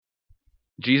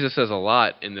Jesus says a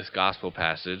lot in this gospel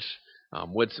passage.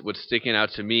 What's sticking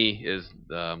out to me is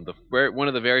one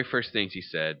of the very first things he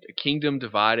said: "A kingdom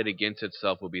divided against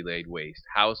itself will be laid waste.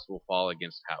 House will fall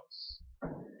against house."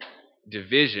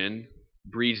 Division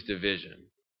breeds division,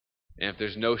 and if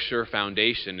there's no sure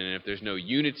foundation, and if there's no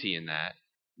unity in that,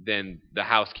 then the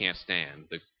house can't stand.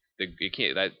 It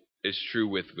can't. That is true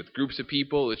with groups of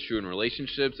people. It's true in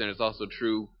relationships, and it's also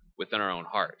true within our own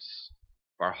hearts.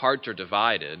 If our hearts are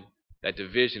divided, that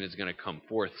division is going to come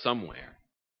forth somewhere.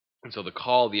 And so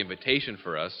the invitation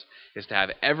for us is to have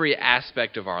every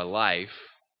aspect of our life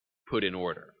put in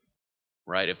order,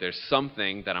 right? If there's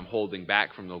something that I'm holding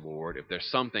back from the Lord, if there's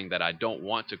something that I don't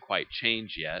want to quite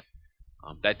change yet,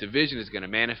 that division is going to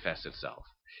manifest itself.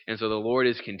 And so the Lord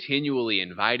is continually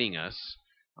inviting us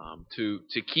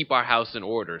to keep our house in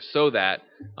order, so that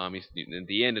in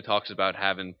the end it talks about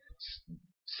having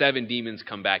 7 demons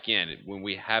come back in. When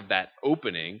we have that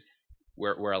opening,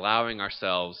 we're allowing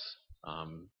ourselves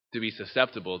to be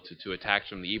susceptible to attacks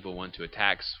from the evil one, to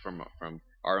attacks from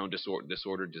our own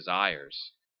disordered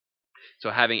desires.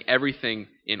 So having everything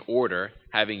in order,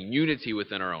 having unity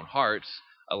within our own hearts,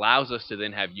 allows us to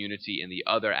then have unity in the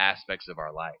other aspects of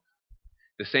our life.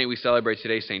 The saint we celebrate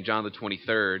today, St. John the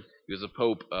 23rd, he was a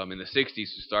pope in the 60s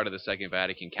who started the Second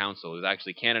Vatican Council. He was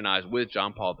actually canonized with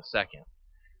John Paul II.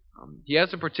 He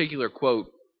has a particular quote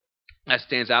that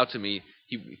stands out to me.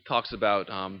 He talks about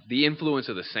the influence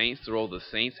of the saints, the role the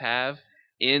saints have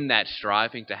in that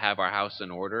striving to have our house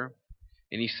in order.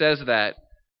 And he says that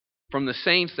from the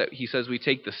saints, that he says we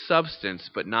take the substance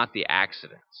but not the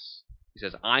accidents. He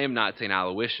says, "I am not St.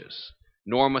 Aloysius,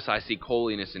 nor must I seek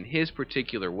holiness in his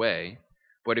particular way,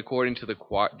 but according to the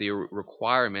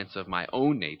requirements of my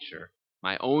own nature,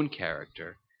 my own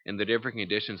character, and the different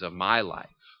conditions of my life.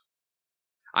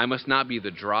 I must not be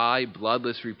the dry,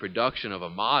 bloodless reproduction of a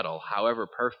model, however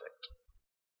perfect.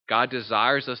 God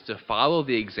desires us to follow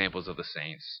the examples of the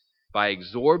saints by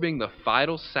absorbing the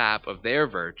vital sap of their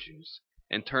virtues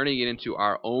and turning it into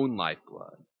our own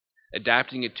lifeblood,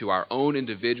 adapting it to our own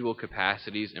individual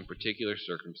capacities and particular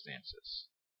circumstances.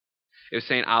 If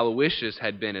St. Aloysius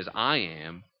had been as I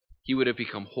am, he would have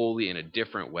become holy in a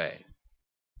different way."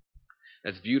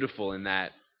 That's beautiful in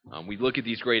that we look at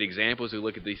these great examples, we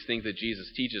look at these things that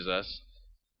Jesus teaches us,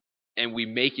 and we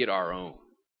make it our own.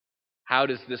 How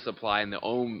does this apply in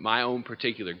my own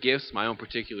particular gifts, my own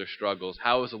particular struggles?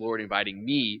 How is the Lord inviting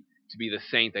me to be the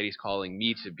saint that he's calling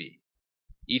me to be?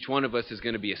 Each one of us is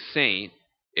going to be a saint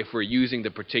if we're using the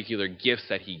particular gifts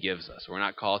that he gives us. We're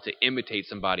not called to imitate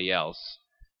somebody else,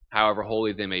 however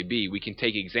holy they may be. We can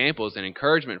take examples and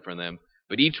encouragement from them,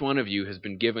 but each one of you has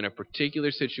been given a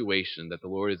particular situation that the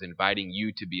Lord is inviting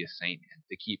you to be a saint in,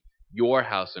 to keep your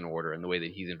house in order in the way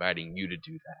that he's inviting you to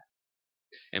do that.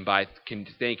 And by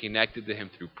staying connected to him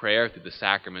through prayer, through the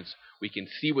sacraments, we can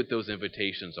see what those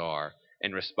invitations are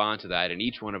and respond to that in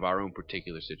each one of our own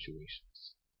particular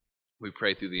situations. We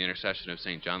pray through the intercession of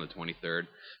St. John the 23rd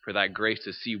for that grace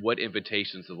to see what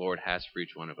invitations the Lord has for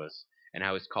each one of us, and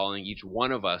how he's calling each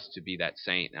one of us to be that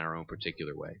saint in our own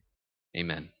particular way.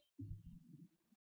 Amen.